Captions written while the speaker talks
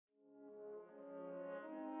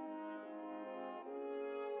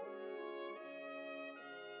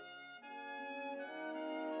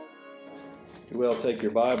If you will, take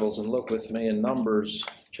your Bibles and look with me in Numbers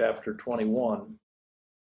chapter 21.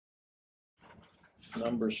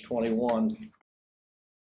 Numbers 21.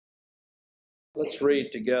 Let's read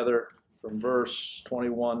together from verse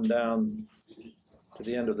 21 down to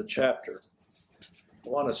the end of the chapter. I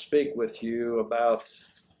want to speak with you about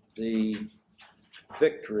the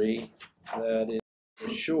victory that is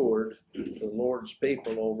assured to the Lord's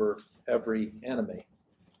people over every enemy.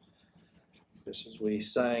 Just as we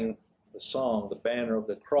sang the song, The Banner of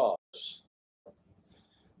the Cross,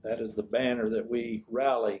 that is the banner that we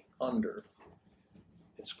rally under.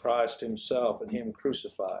 It's Christ himself and him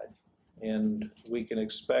crucified. And we can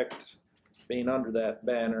expect, being under that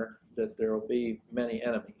banner, that there will be many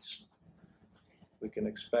enemies. We can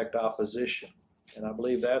expect opposition. And I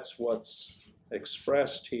believe that's what's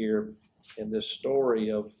expressed here in this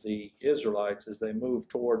story of the Israelites as they move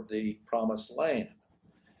toward the promised land.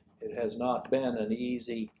 It has not been an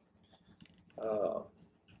easy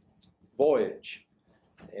voyage.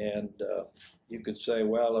 And you could say,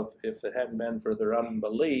 well, if it hadn't been for their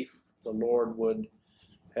unbelief, the Lord would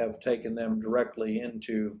have taken them directly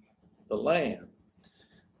into the land.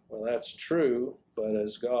 Well, that's true, but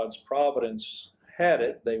as God's providence had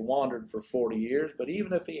it, they wandered for 40 years. But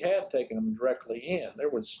even if he had taken them directly in, there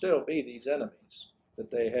would still be these enemies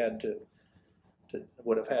that they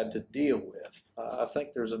would have had to deal with. I think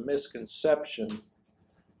there's a misconception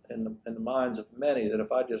in the minds of many that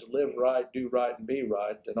if I just live right, do right, and be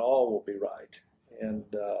right, then all will be right. And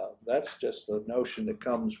that's just the notion that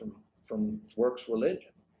comes from works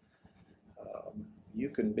religion. You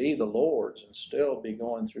can be the Lord's and still be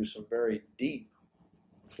going through some very deep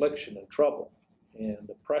affliction and trouble and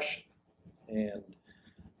oppression. And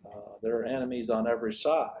there are enemies on every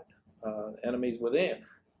side, enemies within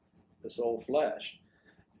this old flesh.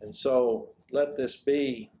 And so let this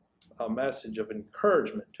be a message of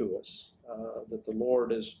encouragement to us, that the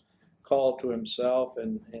Lord is called to himself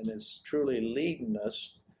and is truly leading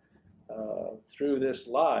us through this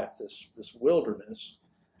life, this wilderness.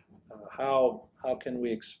 How can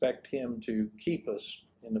we expect him to keep us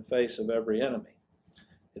in the face of every enemy?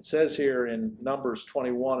 It says here in Numbers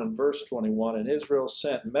 21 and verse 21, "And Israel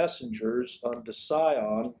sent messengers unto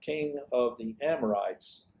Sihon, king of the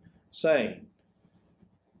Amorites, saying,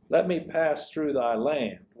 Let me pass through thy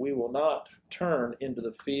land. We will not turn into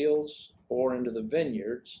the fields or into the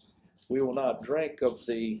vineyards. We will not drink of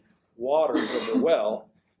the waters of the well,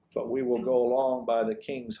 but we will go along by the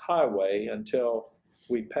king's highway until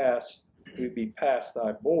we be past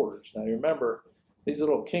thy borders." Now you remember, these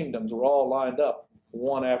little kingdoms were all lined up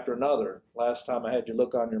one after another. Last time I had you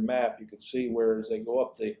look on your map, you could see where as they go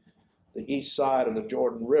up the east side of the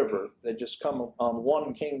Jordan River, they just come on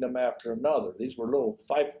one kingdom after another. These were little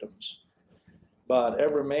fiefdoms, but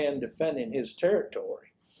every man defending his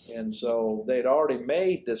territory. And so they'd already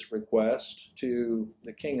made this request to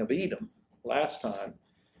the king of Edom last time,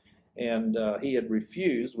 and he had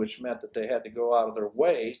refused, which meant that they had to go out of their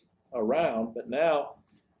way around. But now,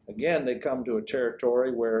 again, they come to a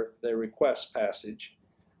territory where they request passage.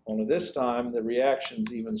 Only this time, the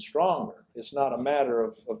reaction's even stronger. It's not a matter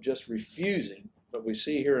of just refusing, but we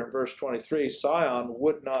see here in verse 23, Sihon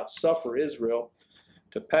would not suffer Israel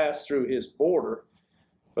to pass through his border,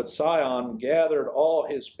 but Sihon gathered all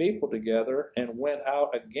his people together and went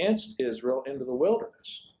out against Israel into the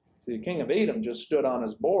wilderness. See, the king of Edom just stood on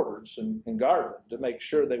his borders and guarded them to make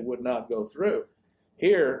sure they would not go through.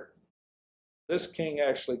 Here, this king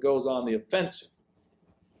actually goes on the offensive.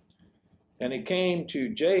 And he came to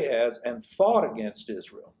Jahaz and fought against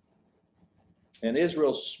Israel. And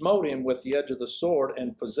Israel smote him with the edge of the sword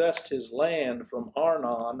and possessed his land from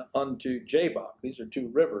Arnon unto Jabbok. These are two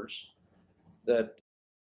rivers that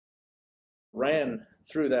ran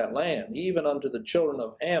through that land, even unto the children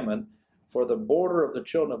of Ammon, for the border of the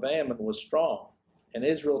children of Ammon was strong. And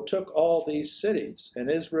Israel took all these cities, and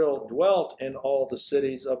Israel dwelt in all the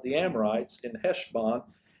cities of the Amorites, in Heshbon,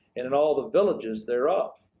 and in all the villages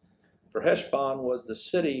thereof. For Heshbon was the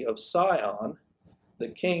city of Sihon, the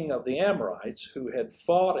king of the Amorites, who had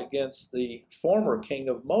fought against the former king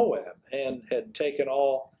of Moab, and had taken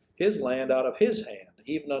all his land out of his hand,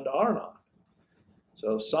 even unto Arnon.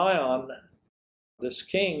 So Sihon, this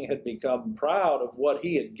king, had become proud of what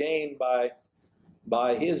he had gained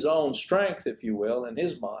by his own strength, if you will, in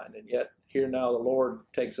his mind. And yet here now the Lord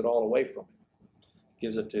takes it all away from him,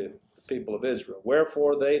 gives it to the people of Israel.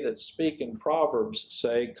 "Wherefore they that speak in Proverbs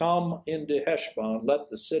say, Come into Heshbon, let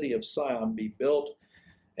the city of Sihon be built."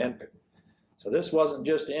 And so this wasn't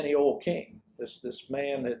just any old king. This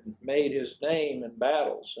man had made his name in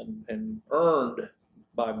battles and earned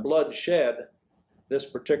by bloodshed this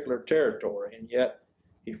particular territory, and yet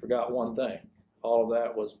he forgot one thing. all of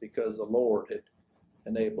that was because the Lord had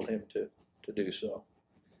enabled him to do so.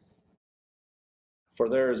 For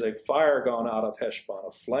there is a fire gone out of Heshbon,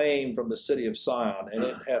 a flame from the city of Sion, and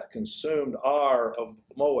it hath consumed Ar of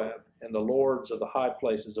Moab and the lords of the high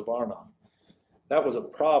places of Arnon. That was a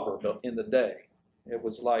proverb in the day. It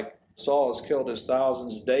was like Saul has killed his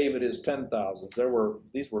thousands, David his 10,000s.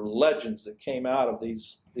 These were legends that came out of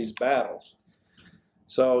these battles.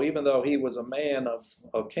 So even though he was a man of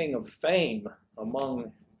a king of fame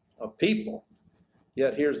among a people,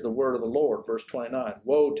 yet here's the word of the Lord, verse 29.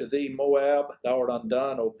 Woe to thee, Moab, thou art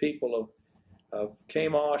undone, O people of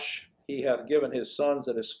Chemosh. He hath given his sons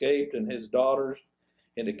that escaped and his daughters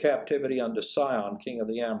into captivity unto Sihon, king of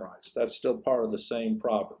the Amorites. That's still part of the same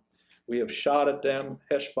proverb. We have shot at them.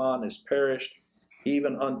 Heshbon is perished,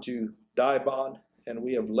 even unto Dibon, and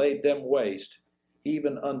we have laid them waste,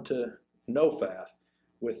 even unto Nophath,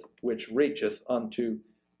 which reacheth unto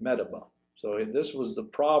Medeba. So this was the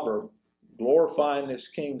proverb glorifying this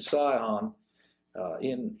King Sihon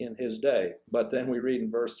in his day. But then we read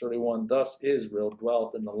in verse 31, thus Israel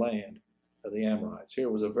dwelt in the land of the Amorites. Here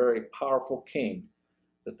was a very powerful king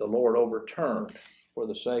that the Lord overturned for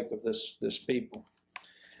the sake of this people.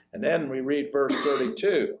 And then we read verse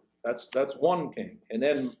 32. That's one king. And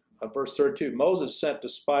then verse 32, Moses sent to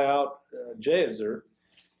spy out Jazer,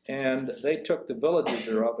 and they took the villages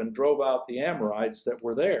thereof and drove out the Amorites that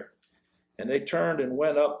were there. And they turned and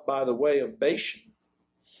went up by the way of Bashan.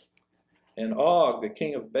 And Og, the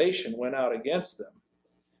king of Bashan, went out against them,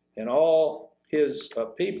 and all his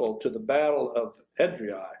people to the battle of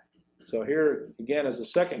Edrei. So here again is the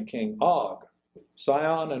second king, Og,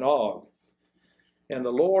 Sihon and Og. And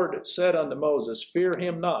the Lord said unto Moses, fear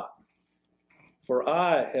him not, for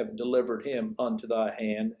I have delivered him unto thy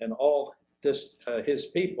hand, and all this his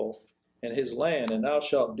people and his land, and thou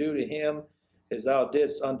shalt do to him as thou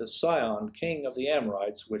didst unto Sihon, king of the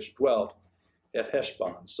Amorites, which dwelt at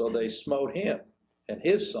Heshbon. So they smote him and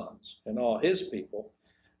his sons and all his people,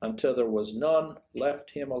 until there was none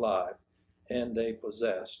left him alive, and they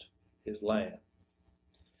possessed his land.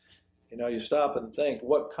 You know, you stop and think,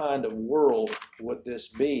 what kind of world would this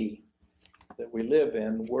be that we live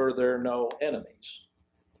in were there no enemies?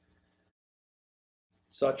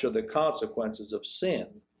 Such are the consequences of sin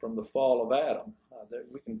from the fall of Adam.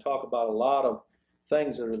 We can talk about a lot of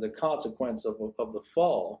things that are the consequence of the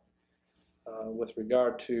fall with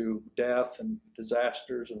regard to death and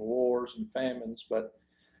disasters and wars and famines. But,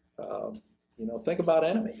 you know, think about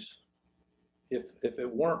enemies. If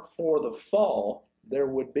it weren't for the fall, there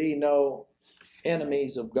would be no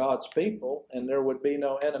enemies of God's people, and there would be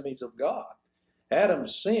no enemies of God.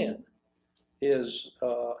 Adam's sin is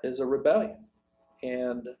a rebellion.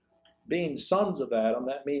 And being sons of Adam,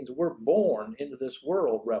 that means we're born into this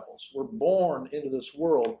world rebels. We're born into this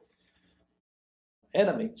world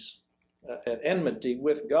enemies, at enmity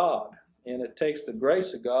with God. And it takes the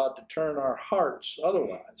grace of God to turn our hearts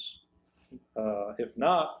otherwise. If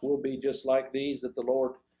not, we'll be just like these that the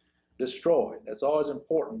Lord destroyed. That's always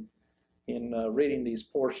important in reading these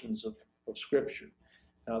portions of Scripture.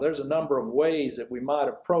 Now, there's a number of ways that we might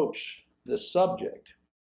approach this subject.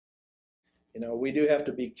 You know, we do have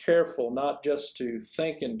to be careful not just to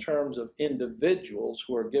think in terms of individuals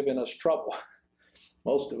who are giving us trouble.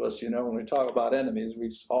 Most of us, you know, when we talk about enemies,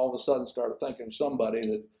 we all of a sudden start thinking of somebody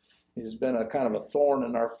that has been a kind of a thorn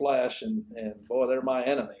in our flesh, and boy, they're my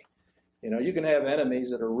enemy. You know, you can have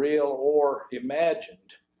enemies that are real or imagined.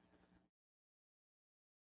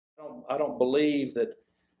 I don't believe that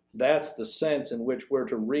that's the sense in which we're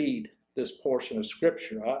to read this portion of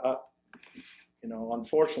Scripture. You know,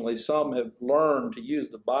 unfortunately, some have learned to use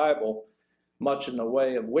the Bible much in the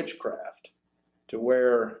way of witchcraft, to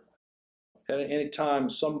where any time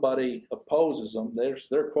somebody opposes them,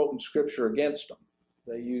 they're quoting Scripture against them.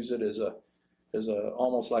 They use it as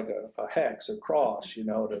almost like a hex, a cross, you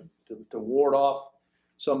know, to ward off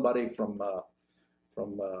somebody from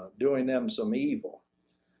doing them some evil.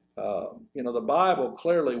 You know, the Bible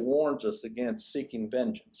clearly warns us against seeking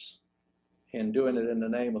vengeance and doing it in the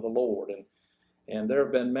name of the Lord. And there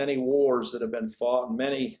have been many wars that have been fought,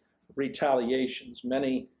 many retaliations,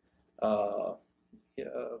 many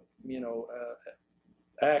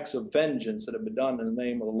acts of vengeance that have been done in the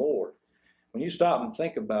name of the Lord. When you stop and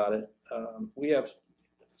think about it, we have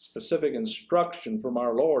specific instruction from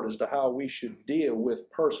our Lord as to how we should deal with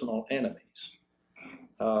personal enemies.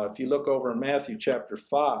 If you look over in Matthew chapter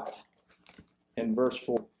 5 and verse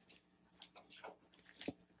 4,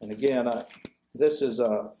 and again, this is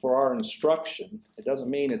for our instruction. It doesn't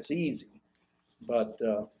mean it's easy, but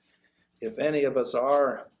if any of us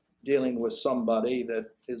are dealing with somebody that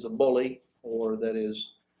is a bully or that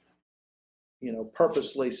is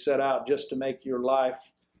purposely set out just to make your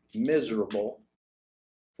life miserable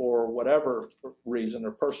for whatever reason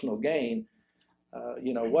or personal gain,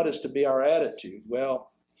 what is to be our attitude?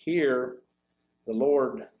 Well, here the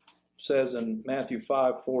Lord says in Matthew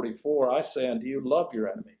 5:44, I say unto you, love your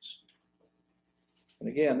enemies. And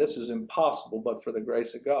again, this is impossible but for the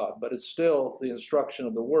grace of God, but it's still the instruction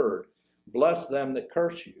of the word. Bless them that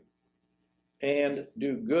curse you, and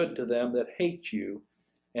do good to them that hate you,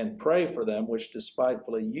 and pray for them which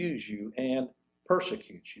despitefully use you and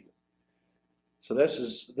persecute you. So this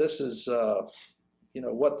is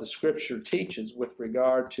what the Scripture teaches with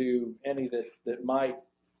regard to any that might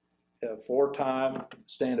for a time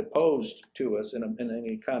stand opposed to us in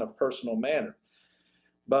any kind of personal manner.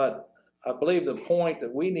 But I believe the point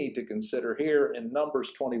that we need to consider here in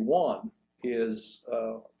Numbers 21 is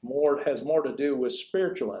has more to do with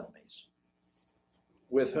spiritual enemies,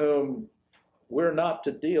 with whom we're not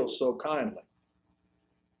to deal so kindly.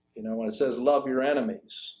 When it says love your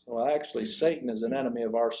enemies, well, actually Satan is an enemy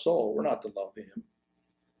of our soul. We're not to love him.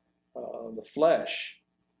 The flesh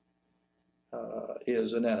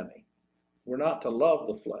is an enemy. We're not to love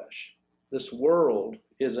the flesh. This world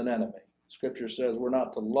is an enemy. Scripture says we're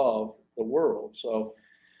not to love the world. So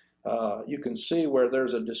you can see where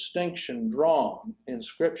there's a distinction drawn in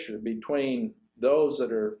Scripture between those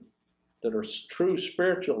that are true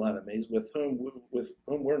spiritual enemies with whom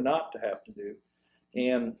we're not to have to do,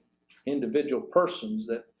 and individual persons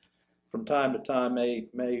that from time to time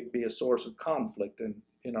may be a source of conflict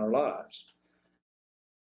in our lives.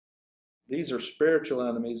 These are spiritual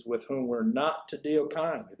enemies with whom we're not to deal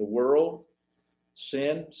kindly. The world,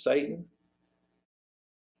 sin, Satan,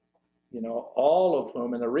 all of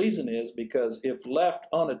whom, and the reason is because if left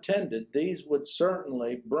unattended, these would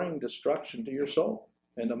certainly bring destruction to your soul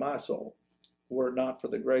and to my soul, were it not for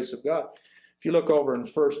the grace of God. If you look over in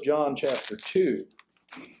 1 John chapter 2,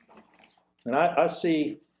 and I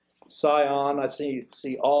see Sion, I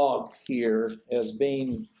see Og here as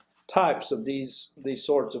being types of these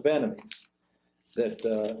sorts of enemies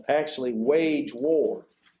that actually wage war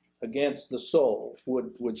against the soul,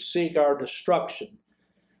 would seek our destruction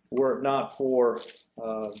were it not for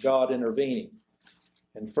God intervening.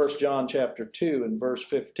 In 1 John chapter 2 and verse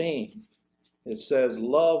 15, it says,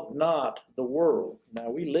 love not the world. Now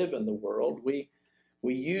we live in the world. We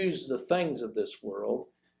use the things of this world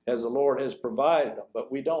as the Lord has provided them,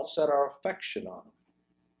 but we don't set our affection on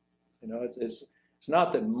them. It's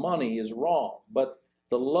not that money is wrong, but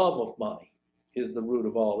the love of money is the root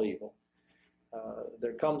of all evil.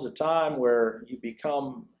 There comes a time where you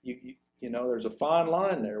become, there's a fine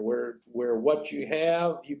line there where what you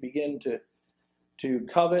have, you begin to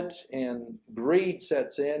covet, and greed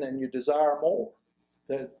sets in and you desire more.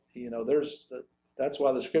 That's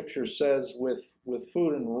why the Scripture says with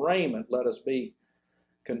food and raiment let us be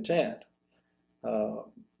content.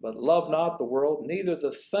 But love not the world, neither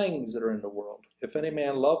the things that are in the world. If any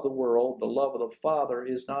man love the world, the love of the Father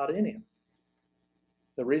is not in him.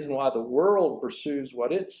 The reason why the world pursues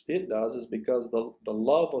what it does is because the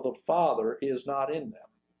love of the Father is not in them.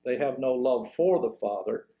 They have no love for the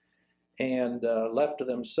Father, and left to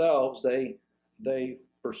themselves, they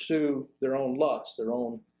pursue their own lusts, their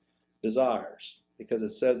own desires. Because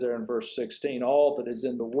it says there in verse 16, all that is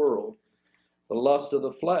in the world, the lust of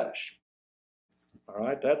the flesh. All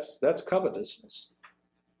right, that's covetousness.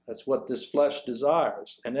 That's what this flesh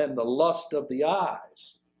desires. And then the lust of the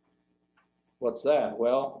eyes. What's that?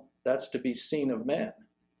 Well, that's to be seen of men.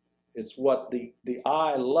 It's what the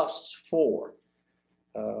eye lusts for.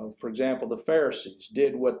 For example, the Pharisees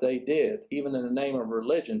did what they did, even in the name of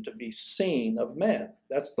religion, to be seen of men.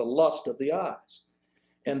 That's the lust of the eyes.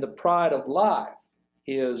 And the pride of life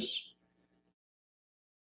is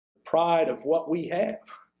pride of what we have.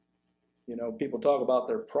 People talk about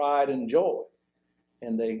their pride and joy,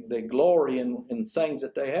 and they glory in things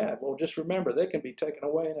that they have. Well, just remember, they can be taken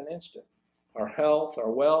away in an instant. Our health,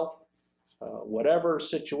 our wealth, whatever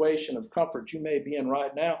situation of comfort you may be in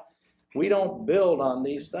right now, we don't build on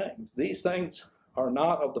these things. These things are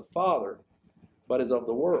not of the Father, but is of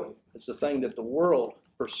the world. It's the thing that the world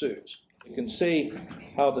pursues. You can see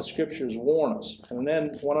how the Scriptures warn us. And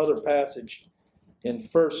then one other passage in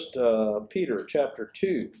 1 Peter chapter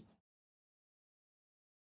 2.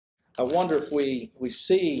 I wonder if we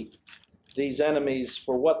see these enemies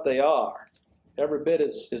for what they are. Every bit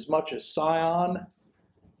as much as Sion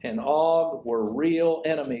and Og were real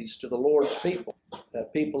enemies to the Lord's people, the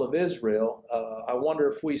people of Israel. I wonder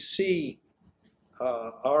if we see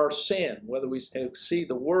our sin, whether we see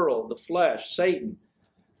the world, the flesh, Satan,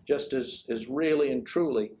 just as really and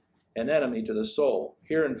truly an enemy to the soul.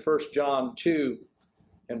 Here in 1 John 2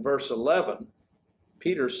 in verse 11,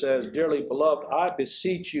 Peter says, "Dearly beloved, I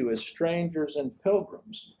beseech you as strangers and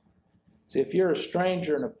pilgrims." See, if you're a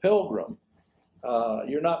stranger and a pilgrim,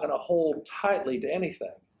 you're not going to hold tightly to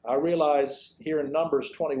anything. I realize here in Numbers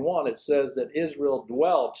 21, it says that Israel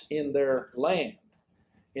dwelt in their land,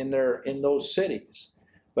 in those cities.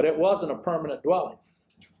 But it wasn't a permanent dwelling.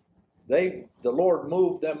 The Lord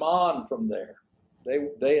moved them on from there.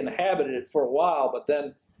 They inhabited it for a while, but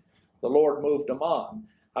then the Lord moved them on.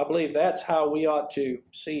 I believe that's how we ought to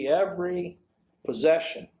see every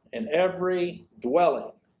possession and every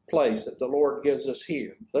dwelling place that the Lord gives us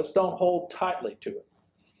here. Let's don't hold tightly to it.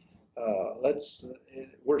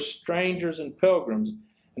 We're strangers and pilgrims,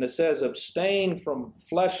 and it says, abstain from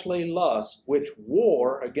fleshly lusts which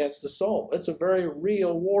war against the soul. It's a very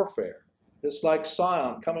real warfare. Just like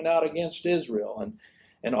Sion coming out against Israel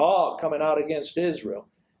and Og coming out against Israel.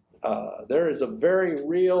 There is a very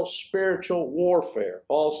real spiritual warfare.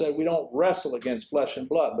 Paul said we don't wrestle against flesh and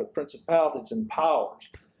blood, but principalities and powers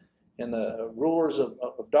and the rulers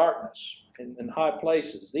of darkness in high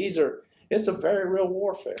places. It's a very real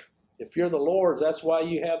warfare. If you're the Lord's, that's why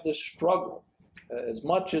you have this struggle. As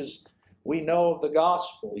much as we know of the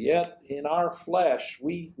gospel, yet in our flesh,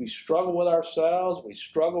 we struggle with ourselves. We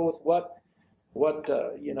struggle with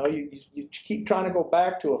you keep trying to go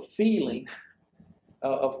back to a feeling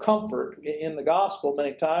of comfort in the gospel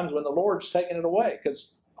many times when the Lord's taken it away,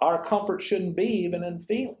 because our comfort shouldn't be even in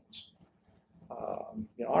feelings.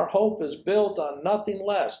 Our hope is built on nothing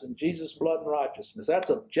less than Jesus' blood and righteousness. That's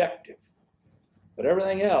objective. But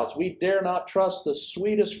everything else, we dare not trust the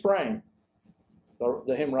sweetest frame,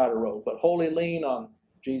 the hymn writer wrote, but wholly lean on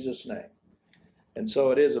Jesus' name. And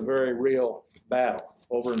so it is a very real battle.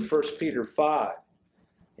 Over in 1 Peter 5,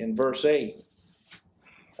 in verse 8,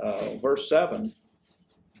 verse 7,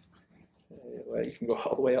 well, you can go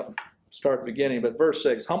all the way up and start at the beginning, but verse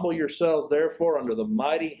 6, humble yourselves therefore under the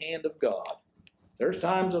mighty hand of God. There's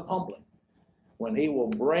times of humbling when he will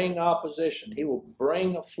bring opposition. He will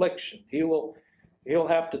bring affliction. He'll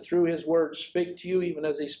have to, through his word, speak to you even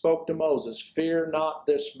as he spoke to Moses. Fear not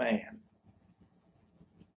this man.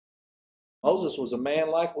 Moses was a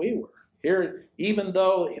man like we were. Here, even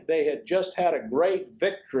though they had just had a great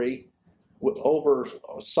victory over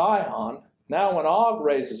Sihon, now when Og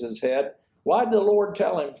raises his head, why did the Lord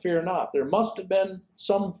tell him, fear not? There must have been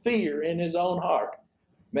some fear in his own heart.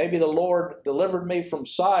 Maybe the Lord delivered me from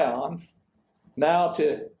Sihon now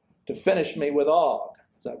to finish me with Og.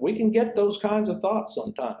 So we can get those kinds of thoughts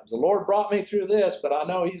sometimes. The Lord brought me through this, but I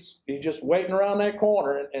know he's just waiting around that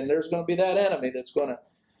corner, and there's going to be that enemy that's going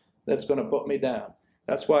to put me down.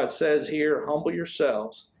 That's why it says here, humble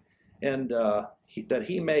yourselves, and that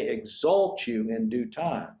he may exalt you in due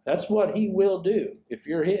time. That's what he will do if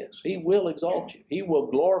you're his. He will exalt you. He will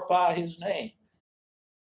glorify his name.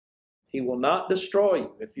 He will not destroy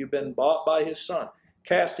you if you've been bought by his Son,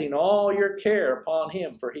 casting all your care upon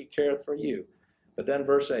him, for he careth for you. But then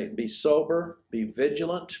verse 8, be sober, be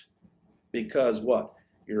vigilant, because what?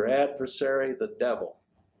 Your adversary, the devil,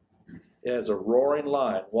 as a roaring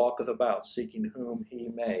lion, walketh about, seeking whom he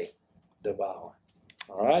may devour.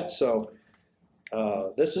 All right, so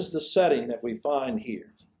this is the setting that we find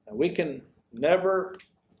here. And we can never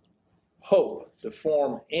hope to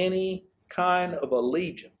form any kind of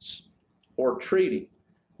allegiance or treaty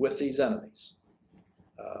with these enemies.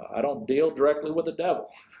 I don't deal directly with the devil.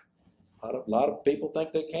 A lot of people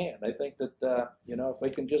think they can. They think that if we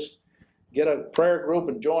can just get a prayer group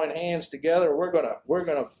and join hands together, we're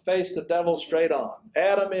gonna face the devil straight on.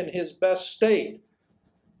 Adam, in his best state,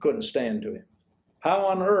 couldn't stand to him. How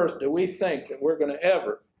on earth do we think that we're going to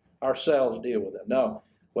ever ourselves deal with him? No.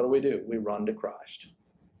 What do? We run to Christ.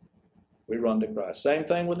 We run to Christ. Same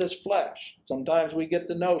thing with this flesh. Sometimes we get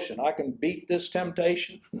the notion, I can beat this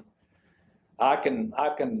temptation. I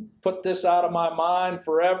can put this out of my mind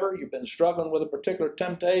forever. You've been struggling with a particular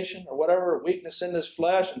temptation or whatever, weakness in this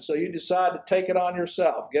flesh, and so you decide to take it on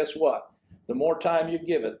yourself. Guess what? The more time you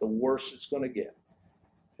give it, the worse it's going to get.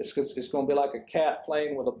 It's going to be like a cat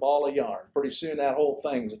playing with a ball of yarn. Pretty soon that whole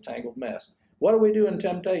thing's a tangled mess. What do we do in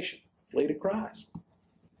temptation? Flee to Christ.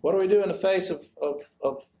 What do we do in the face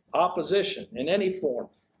of opposition in any form?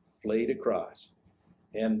 Flee to Christ.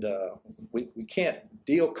 And we can't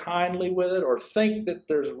deal kindly with it or think that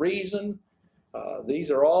there's reason. These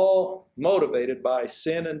are all motivated by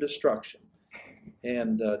sin and destruction.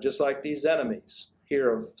 And just like these enemies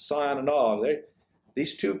here of Sion and Og,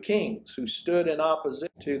 these two kings who stood in opposition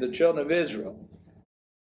to the children of Israel,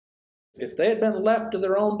 if they had been left to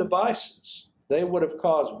their own devices, they would have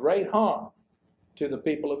caused great harm to the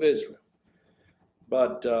people of Israel.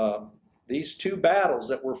 But these two battles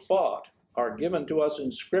that were fought, are given to us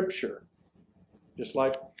in Scripture, just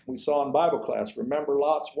like we saw in Bible class. Remember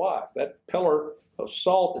Lot's wife. That pillar of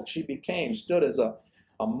salt that she became stood as a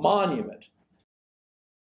monument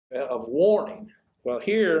of warning. Well,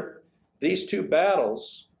 here, these two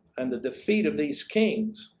battles and the defeat of these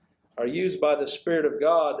kings are used by the Spirit of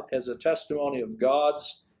God as a testimony of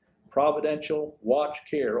God's providential watch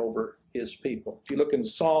care over his people. If you look in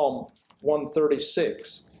Psalm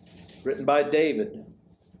 136, written by David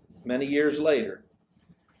many years later,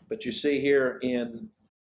 but you see here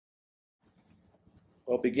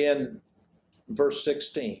begin verse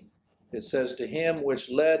 16. It says, "To him which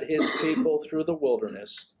led his people through the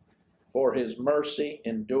wilderness, for his mercy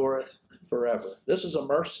endureth forever." This is a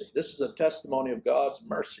mercy. This is a testimony of God's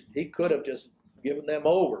mercy. He could have just given them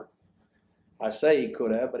over. I say he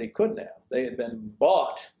could have, but he couldn't have. They had been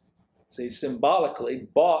bought, see, symbolically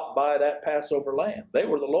bought by that Passover lamb. They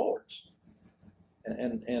were the Lord's.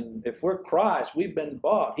 And if we're Christ, we've been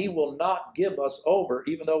bought. He will not give us over,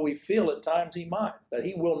 even though we feel at times he might. But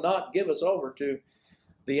he will not give us over to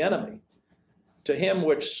the enemy. To him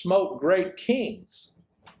which smote great kings.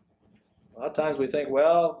 A lot of times we think,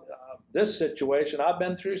 well, this situation, I've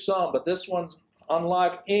been through some, but this one's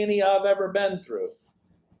unlike any I've ever been through.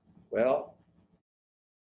 Well,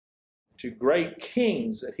 to great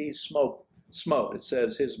kings that he smote, it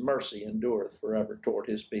says his mercy endureth forever toward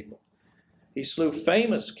his people. He slew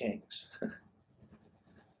famous kings,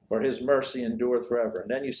 for his mercy endureth forever.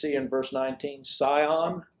 And then you see in verse 19,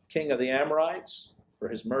 Sihon, king of the Amorites, for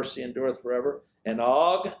his mercy endureth forever. And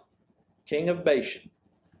Og, king of Bashan,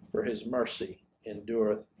 for his mercy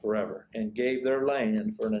endureth forever. And gave their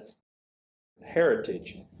land for an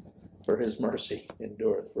heritage, for his mercy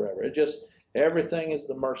endureth forever. It just, everything is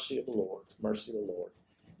the mercy of the Lord, mercy of the Lord.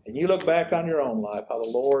 And you look back on your own life, how the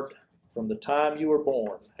Lord, from the time you were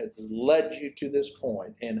born, has led you to this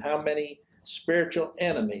point, and how many spiritual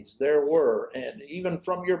enemies there were, and even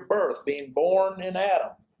from your birth, being born in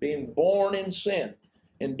Adam, being born in sin,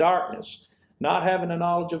 in darkness, not having a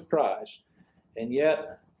knowledge of Christ, and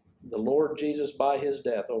yet the Lord Jesus by his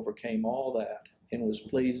death overcame all that and was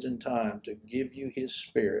pleased in time to give you his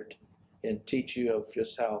Spirit and teach you of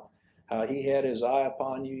just how he had his eye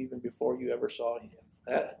upon you even before you ever saw him.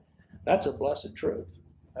 That's a blessed truth.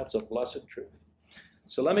 That's a blessed truth.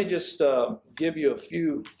 So let me just give you a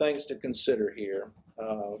few things to consider here.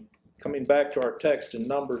 Coming back to our text in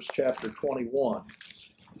Numbers chapter 21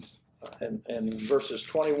 and verses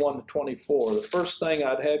 21 to 24. The first thing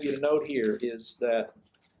I'd have you to note here is that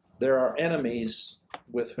there are enemies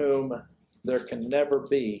with whom there can never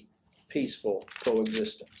be peaceful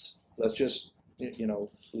coexistence. Let's just,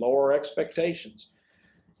 lower expectations.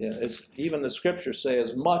 Even the scriptures say,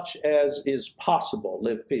 as much as is possible,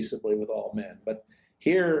 live peaceably with all men. But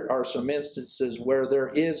here are some instances where there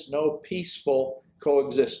is no peaceful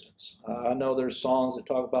coexistence. I know there's songs that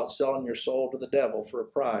talk about selling your soul to the devil for a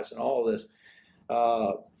price and all this.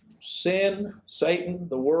 Sin, Satan,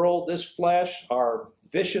 the world, this flesh are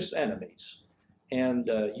vicious enemies. And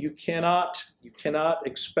you cannot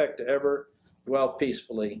expect to ever dwell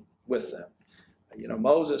peacefully with them.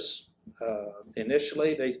 Moses,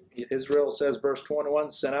 initially, Israel says, verse 21,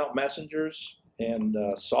 sent out messengers and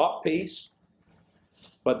sought peace,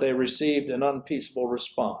 but they received an unpeaceable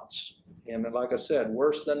response. And like I said,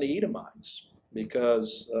 worse than the Edomites,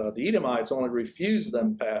 because the Edomites only refused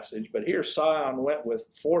them passage, but here Sihon went with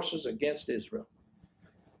forces against Israel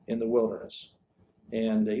in the wilderness.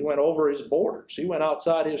 And he went over his borders. He went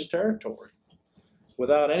outside his territory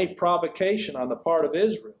without any provocation on the part of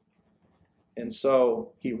Israel. And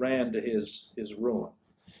so he ran to his ruin.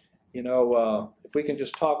 If we can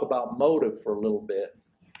just talk about motive for a little bit.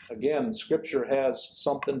 Again, Scripture has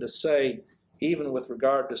something to say even with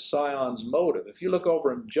regard to Sihon's motive. If you look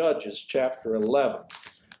over in Judges chapter 11,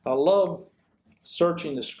 I love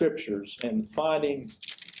searching the Scriptures and finding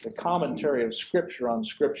the commentary of Scripture on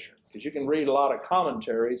Scripture. Because you can read a lot of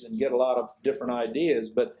commentaries and get a lot of different ideas,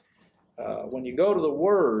 but when you go to the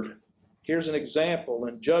Word, here's an example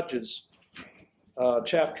in Judges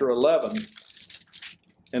chapter 11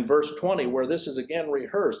 and verse 20, where this is again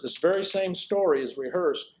rehearsed. This very same story is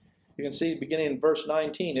rehearsed. You can see beginning in verse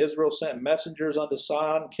 19, Israel sent messengers unto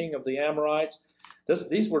Sihon, king of the Amorites.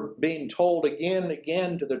 These were being told again and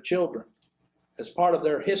again to their children as part of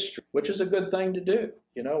their history, which is a good thing to do.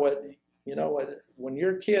 When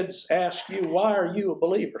your kids ask you, why are you a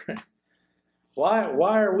believer? Why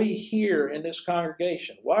are we here in this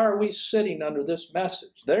congregation? Why are we sitting under this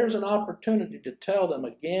message? There's an opportunity to tell them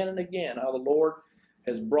again and again how the Lord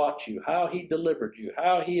has brought you, how he delivered you,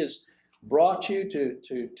 how he has brought you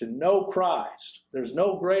to know Christ. There's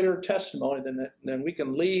no greater testimony than we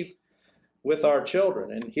can leave with our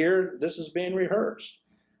children. And here this is being rehearsed.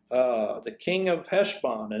 The king of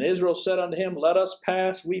Heshbon, and Israel said unto him, let us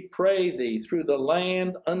pass, we pray thee, through the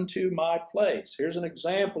land unto my place. Here's an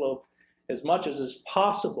example of as much as is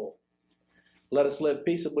possible, let us live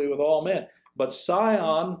peaceably with all men. But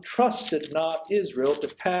Sihon trusted not Israel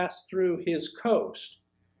to pass through his coast.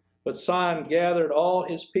 But Sihon gathered all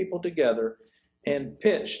his people together and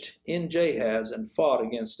pitched in Jahaz and fought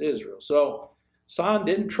against Israel. So Sihon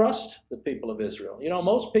didn't trust the people of Israel. You know,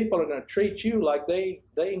 most people are going to treat you like they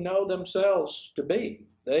know themselves to be.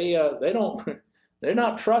 They're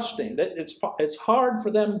not trusting. It's hard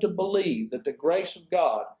for them to believe that the grace of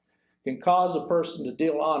God can cause a person to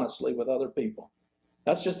deal honestly with other people.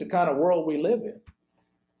 That's just the kind of world we live in.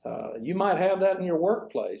 You might have that in your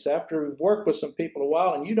workplace after you've worked with some people a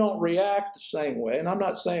while and you don't react the same way. And I'm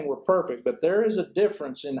not saying we're perfect, but there is a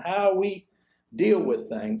difference in how we deal with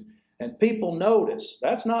things. And people notice.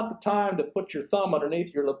 That's not the time to put your thumb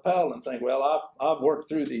underneath your lapel and think, well, I've worked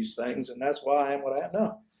through these things and that's why I am what I am.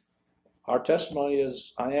 No. Our testimony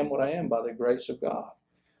is, I am what I am by the grace of God.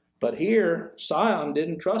 But here, Sihon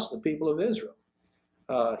didn't trust the people of Israel.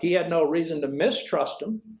 He had no reason to mistrust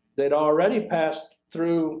them. They'd already passed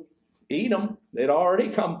through Edom. They'd already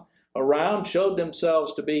come around, showed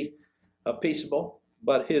themselves to be peaceable.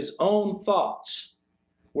 But his own thoughts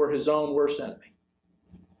were his own worst enemy.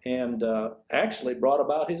 And actually brought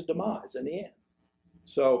about his demise in the end.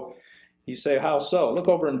 So you say, how so? Look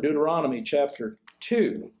over in Deuteronomy chapter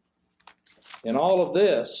 2. In all of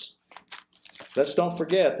this, let's don't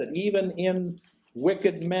forget that even in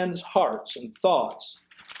wicked men's hearts and thoughts,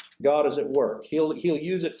 God is at work. He'll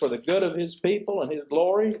use it for the good of his people and his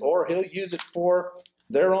glory, or he'll use it for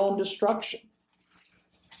their own destruction.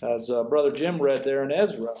 As Brother Jim read there in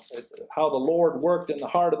Ezra, how the Lord worked in the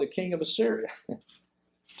heart of the king of Assyria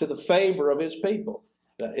to the favor of his people.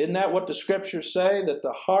 Isn't that what the scriptures say, that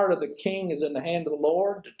the heart of the king is in the hand of the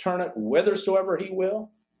Lord to turn it whithersoever he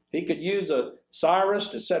will? He could use a Cyrus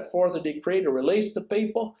to set forth a decree to release the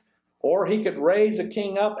people, or he could raise a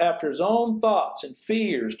king up after his own thoughts and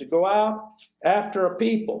fears to go out after a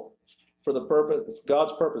people for the purpose,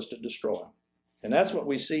 God's purpose to destroy them. And that's what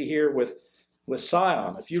we see here with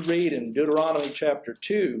Sihon. If you read in Deuteronomy chapter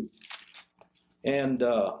 2 and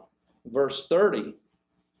verse 30,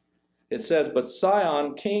 it says, but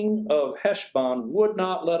Sihon, king of Heshbon, would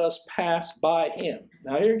not let us pass by him.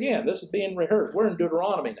 Now here again, this is being rehearsed. We're in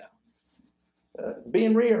Deuteronomy now.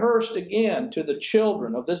 Being rehearsed again to the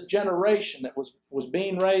children of this generation that was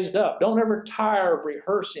being raised up. Don't ever tire of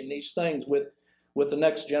rehearsing these things with the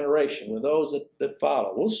next generation, with those that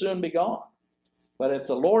follow. We'll soon be gone. But if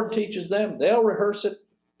the Lord teaches them, they'll rehearse it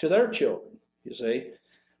to their children, you see.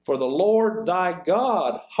 For the Lord thy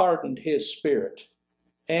God hardened his spirit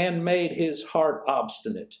and made his heart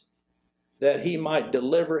obstinate, that he might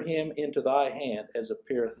deliver him into thy hand, as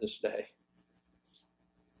appeareth this day.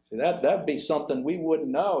 See, that'd be something we wouldn't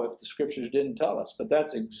know if the scriptures didn't tell us, but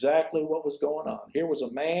that's exactly what was going on. Here was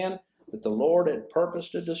a man that the Lord had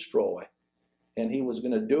purposed to destroy, and he was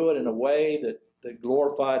going to do it in a way that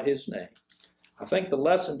glorified his name. I think the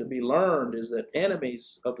lesson to be learned is that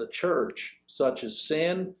enemies of the church, such as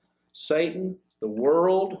sin, Satan, the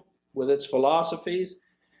world with its philosophies,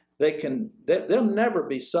 they'll never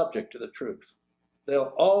be subject to the truth.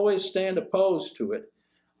 They'll always stand opposed to it,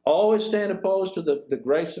 always stand opposed to the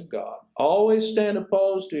grace of God, always stand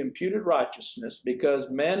opposed to imputed righteousness,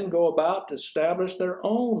 because men go about to establish their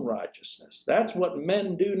own righteousness. That's what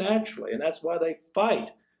men do naturally, and that's why they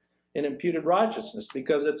fight in imputed righteousness,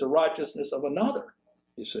 because it's a righteousness of another,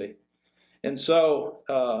 you see. And so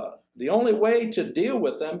the only way to deal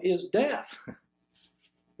with them is death.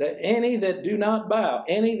 That any that do not bow,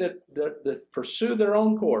 any that pursue their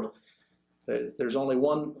own course, there's only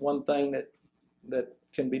one thing that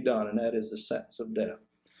can be done, and that is the sentence of death.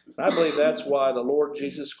 And I believe that's why the Lord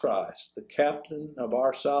Jesus Christ, the captain of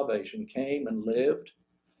our salvation, came and lived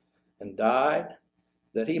and died,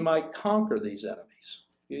 that he might conquer these enemies.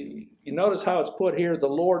 You notice how it's put here, the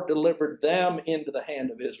Lord delivered them into the hand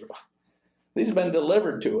of Israel. These have been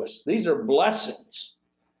delivered to us. These are blessings.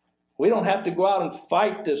 We don't have to go out and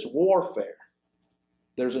fight this warfare.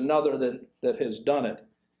 There's another that has done it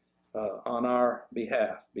on our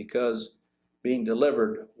behalf, because being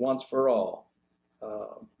delivered once for all,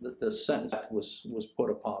 the sentence was put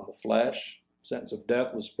upon the flesh. The sentence of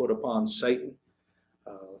death was put upon Satan.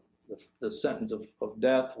 The sentence of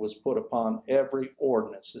death was put upon every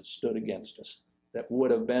ordinance that stood against us, that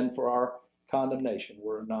would have been for our condemnation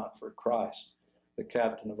were it not for Christ, the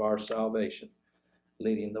captain of our salvation,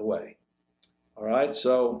 leading the way. All right,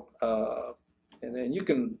 so and then you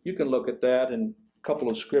can look at that in couple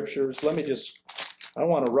of scriptures. Let me just, I don't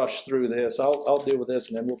want to rush through this. I'll deal with this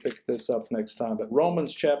and then we'll pick this up next time. But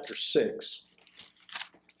Romans chapter 6.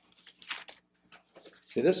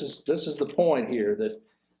 See, this is the point here, that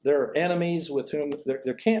there are enemies with whom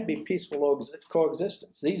there can't be peaceful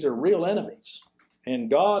coexistence. These are real enemies.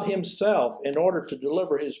 And God himself, in order to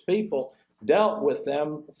deliver his people, dealt with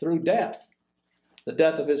them through death, the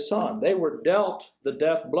death of his son. They were dealt the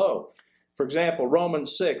death blow. For example,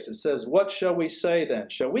 Romans 6, it says, what shall we say then?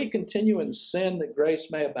 Shall we continue in sin that grace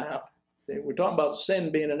may abound? We're talking about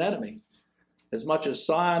sin being an enemy, as much as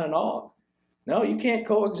Sihon and Og. No, you can't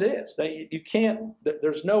coexist. You can't,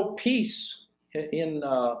 there's no peace in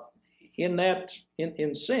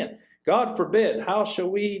sin. God forbid, how shall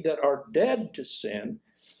we that are dead to sin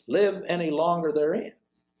live any longer therein?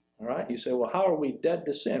 All right, you say, well, how are we dead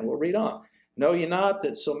to sin? Well, read on. Know ye not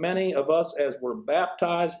that so many of us as were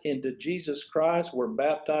baptized into Jesus Christ were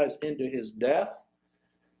baptized into his death?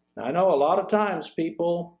 Now, I know a lot of times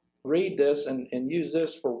people read this and use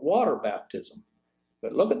this for water baptism.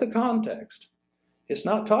 But look at the context. It's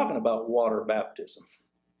not talking about water baptism.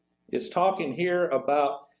 It's talking here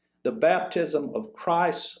about the baptism of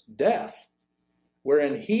Christ's death,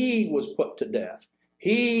 wherein he was put to death.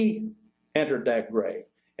 He entered that grave,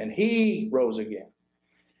 and he rose again.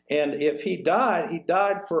 And if he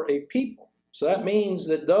died for a people. So that means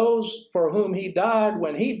that those for whom he died,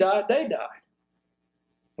 when he died, they died.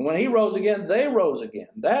 And when he rose again, they rose again.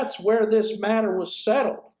 That's where this matter was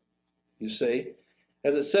settled, you see.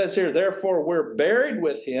 As it says here, therefore we're buried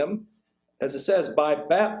with him, as it says, by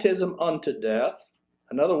baptism unto death.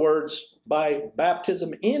 In other words, by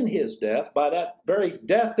baptism in his death, by that very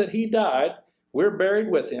death that he died, we're buried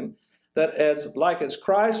with him. That as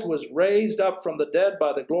Christ was raised up from the dead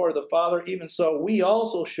by the glory of the Father, even so we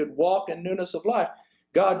also should walk in newness of life.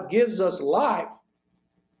 God gives us life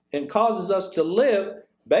and causes us to live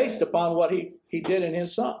based upon what he did in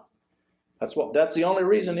his Son. That's the only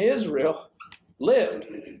reason Israel lived.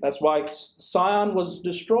 That's why Sihon was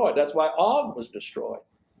destroyed. That's why Og was destroyed.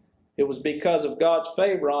 It was because of God's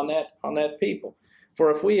favor on that people.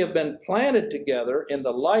 For if we have been planted together in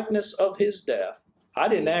the likeness of his death, I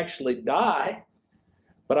didn't actually die,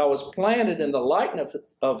 but I was planted in the likeness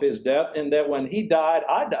of his death, in that when he died,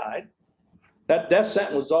 I died. That death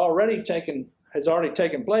sentence has already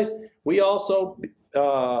taken place. We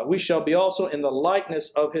shall be also in the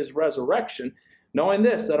likeness of his resurrection, knowing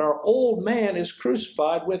this, that our old man is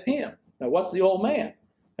crucified with him. Now, what's the old man?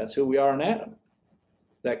 That's who we are in Adam.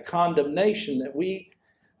 That condemnation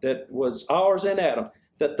that was ours in Adam,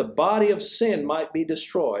 that the body of sin might be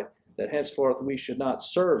destroyed, that henceforth we should not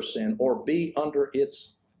serve sin or be under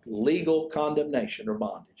its legal condemnation or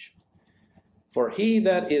bondage. For he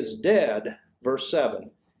that is dead, verse 7,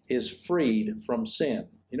 is freed from sin.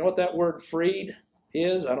 You know what that word freed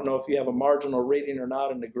is? I don't know if you have a marginal reading or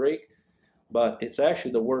not in the Greek, but it's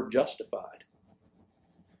actually the word justified.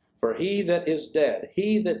 For he that is dead,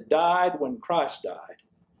 he that died when Christ died,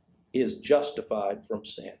 is justified from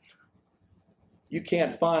sin. You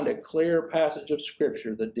can't find a clear passage of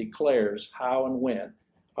Scripture that declares how and when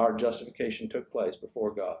our justification took place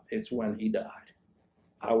before God. It's when he died.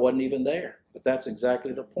 I wasn't even there, but that's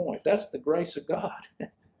exactly the point. That's the grace of God.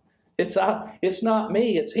 It's not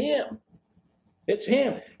me, it's him. It's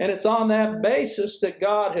him. And it's on that basis that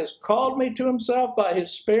God has called me to himself by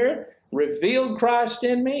his Spirit, revealed Christ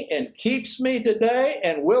in me, and keeps me today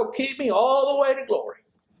and will keep me all the way to glory.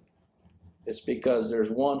 It's because there's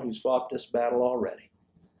one who's fought this battle already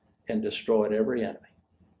and destroyed every enemy,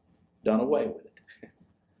 done away with it.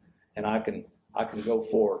 And I can go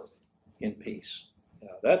forward in peace.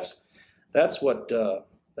 That's what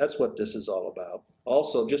this is all about.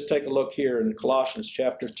 Also, just take a look here in Colossians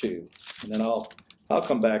chapter 2, and then I'll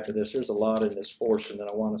come back to this. There's a lot in this portion that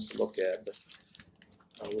I want us to look at, but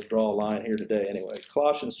I will draw a line here today anyway.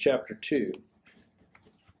 Colossians chapter 2.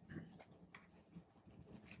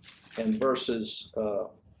 And verses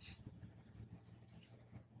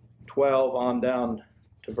 12 on down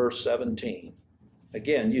to verse 17.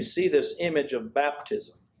 Again, you see this image of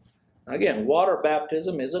baptism. Again, water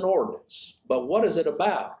baptism is an ordinance. But what is it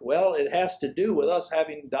about? Well, it has to do with us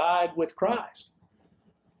having died with Christ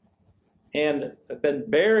and been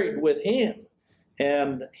buried with him,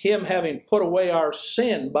 and him having put away our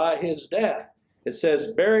sin by his death. It says,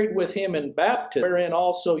 buried with him in baptism, wherein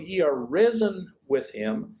also ye are risen with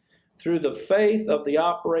him, through the faith of the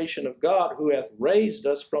operation of God, who hath raised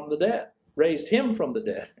us from the dead, raised him from the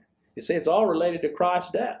dead. You see, it's all related to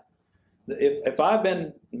Christ's death. If I've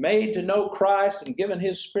been made to know Christ and given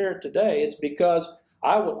his Spirit today, it's because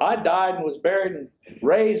I died and was buried and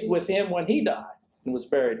raised with him when he died and was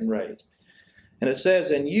buried and raised. And it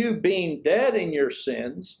says, and you being dead in your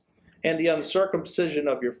sins and the uncircumcision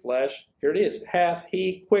of your flesh, here it is, hath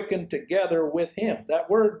he quickened together with him. That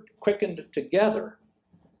word quickened together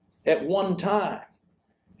at one time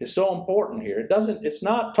is so important here. It's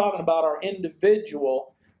not talking about our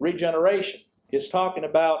individual regeneration. It's talking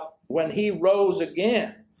about when he rose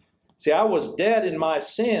again. See, I was dead in my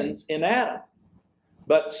sins in Adam.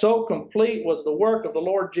 But so complete was the work of the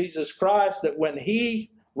Lord Jesus Christ that when he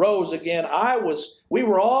rose again, we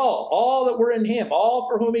were all that were in him, all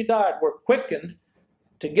for whom he died, were quickened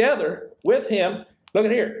together with him. Look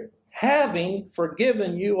at here. Having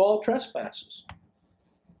forgiven you all trespasses.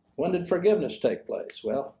 When did forgiveness take place?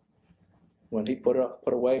 Well, when he put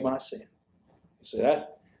away my sin. You see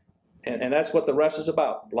that? And that's what the rest is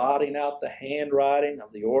about. Blotting out the handwriting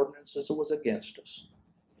of the ordinances that was against us,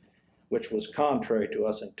 which was contrary to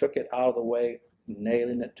us, and took it out of the way,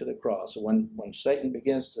 nailing it to the cross. So when Satan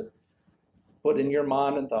begins to put in your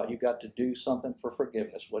mind and thought you got to do something for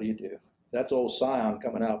forgiveness, what do? That's old Sion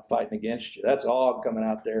coming out fighting against you. That's Og coming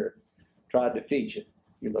out there trying to defeat you.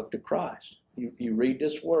 You look to Christ. You read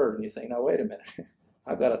this word and you think, now wait a minute,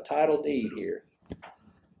 I've got a title deed here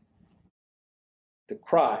to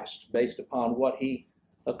Christ based upon what he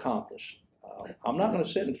accomplished. I'm not going to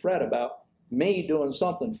sit and fret about me doing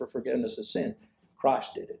something for forgiveness of sin.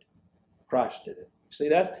 Christ did it. Christ did it. See,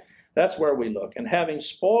 that's where we look. And having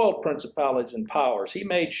spoiled principalities and powers, he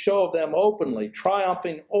made show of them openly,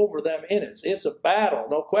 triumphing over them in it. It's a battle,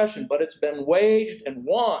 no question, but it's been waged and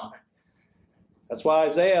won. That's why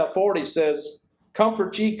Isaiah 40 says,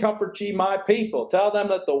 comfort ye, my people. Tell them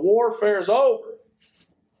that the warfare is over.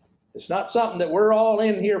 It's not something that we're all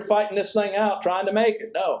in here fighting this thing out, trying to make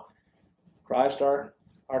it. No. Christ, our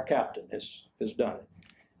captain, has done it.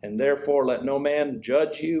 And therefore let no man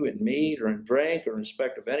judge you in meat or in drink or in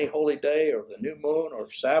respect of any holy day or the new moon or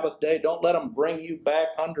Sabbath day. Don't let them bring you back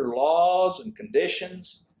under laws and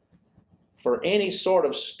conditions for any sort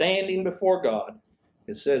of standing before God.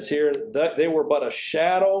 It says here that they were but a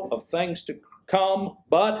shadow of things to come,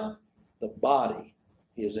 but the body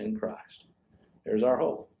is in Christ. There's our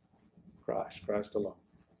hope. Christ alone.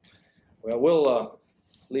 Well, we'll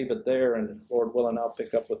leave it there, and Lord willing, I'll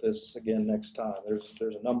pick up with this again next time.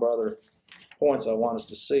 There's a number of other points I want us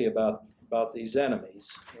to see about these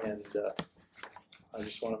enemies, and I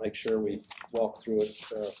just want to make sure we walk through it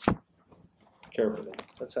carefully.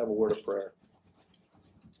 Let's have a word of prayer.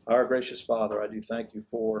 Our gracious Father, I do thank you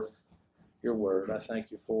for your word. I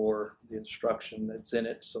thank you for the instruction that's in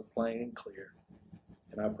it, so plain and clear.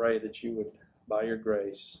 And I pray that you would, by your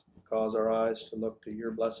grace, cause our eyes to look to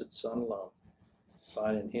your blessed Son alone.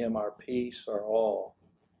 Find in him our peace, our all,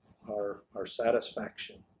 our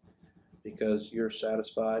satisfaction, because you're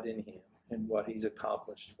satisfied in him and what he's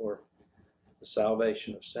accomplished for the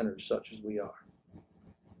salvation of sinners such as we are.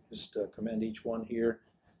 Just commend each one here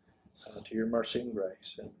to your mercy and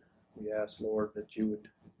grace. And we ask, Lord, that you would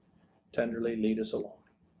tenderly lead us along.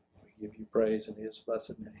 We give you praise in his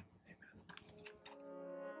blessed name.